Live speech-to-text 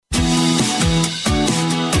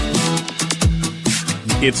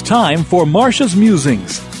It's time for Marcia's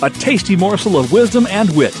Musings, a tasty morsel of wisdom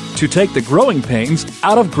and wit to take the growing pains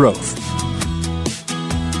out of growth.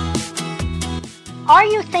 Are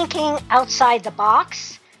you thinking outside the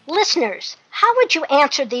box? Listeners, how would you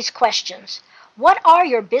answer these questions? What are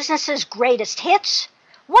your business's greatest hits?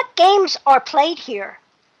 What games are played here?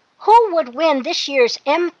 Who would win this year's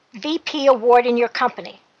MVP award in your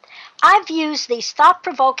company? I've used these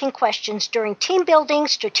thought-provoking questions during team building,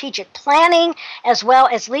 strategic planning, as well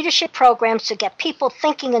as leadership programs to get people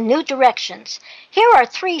thinking in new directions. Here are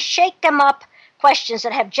 3 shake-them-up questions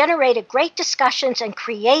that have generated great discussions and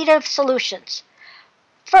creative solutions.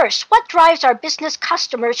 First, what drives our business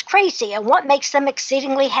customers crazy and what makes them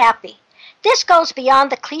exceedingly happy? This goes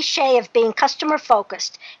beyond the cliche of being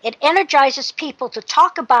customer-focused. It energizes people to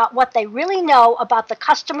talk about what they really know about the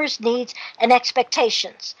customer's needs and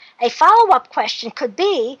expectations. A follow-up question could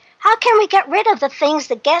be, how can we get rid of the things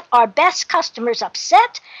that get our best customers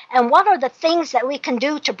upset, and what are the things that we can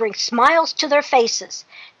do to bring smiles to their faces?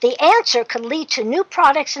 The answer could lead to new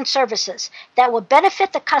products and services that will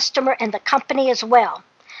benefit the customer and the company as well.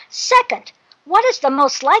 Second, what is the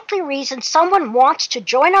most likely reason someone wants to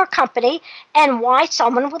join our company and why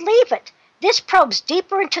someone would leave it? This probes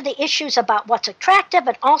deeper into the issues about what's attractive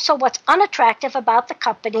and also what's unattractive about the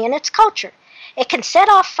company and its culture. It can set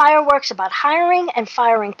off fireworks about hiring and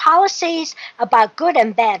firing policies, about good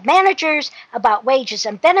and bad managers, about wages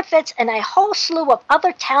and benefits, and a whole slew of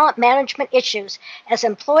other talent management issues as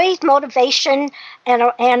employee motivation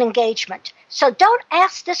and engagement. So don't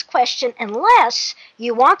ask this question unless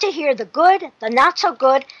you want to hear the good, the not so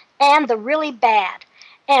good, and the really bad.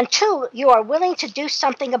 And 2, you are willing to do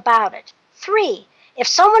something about it. 3, if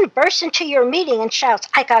someone bursts into your meeting and shouts,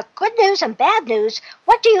 I got good news and bad news,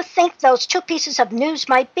 what do you think those 2 pieces of news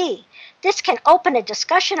might be? This can open a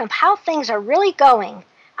discussion of how things are really going.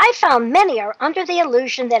 I found many are under the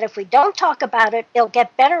illusion that if we don't talk about it, it'll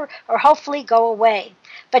get better or hopefully go away.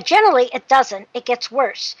 But generally, it doesn't. It gets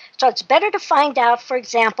worse. So it's better to find out, for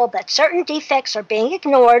example, that certain defects are being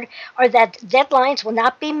ignored or that deadlines will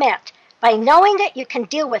not be met. By knowing it, you can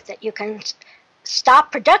deal with it. You can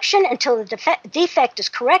stop production until the defect is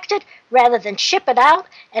corrected rather than ship it out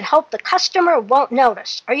and hope the customer won't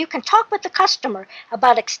notice. Or you can talk with the customer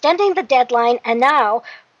about extending the deadline and now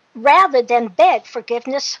rather than beg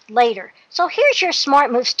forgiveness later. So here's your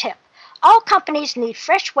Smart Moves tip. All companies need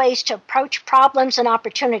fresh ways to approach problems and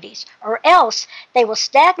opportunities, or else they will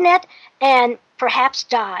stagnate and perhaps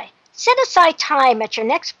die. Set aside time at your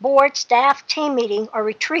next board, staff, team meeting, or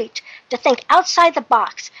retreat to think outside the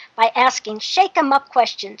box by asking shake-em-up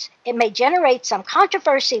questions. It may generate some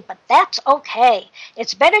controversy, but that's okay.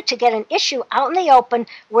 It's better to get an issue out in the open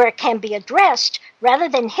where it can be addressed rather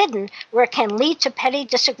than hidden where it can lead to petty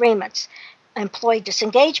disagreements, employee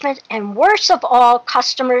disengagement, and worst of all,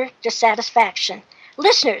 customer dissatisfaction.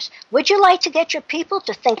 Listeners, would you like to get your people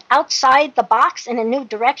to think outside the box and in new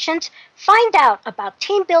directions? Find out about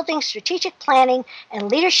team building, strategic planning, and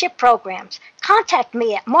leadership programs. Contact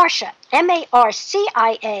me at Marcia,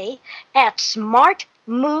 Marcia, at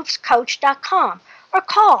smartmovescoach.com or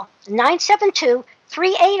call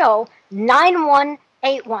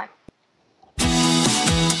 972-380-9181.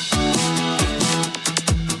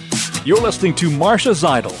 You're listening to Marcia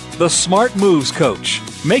Zeidel, the Smart Moves Coach,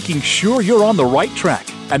 making sure you're on the right track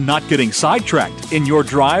and not getting sidetracked in your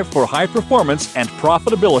drive for high performance and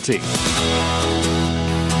profitability.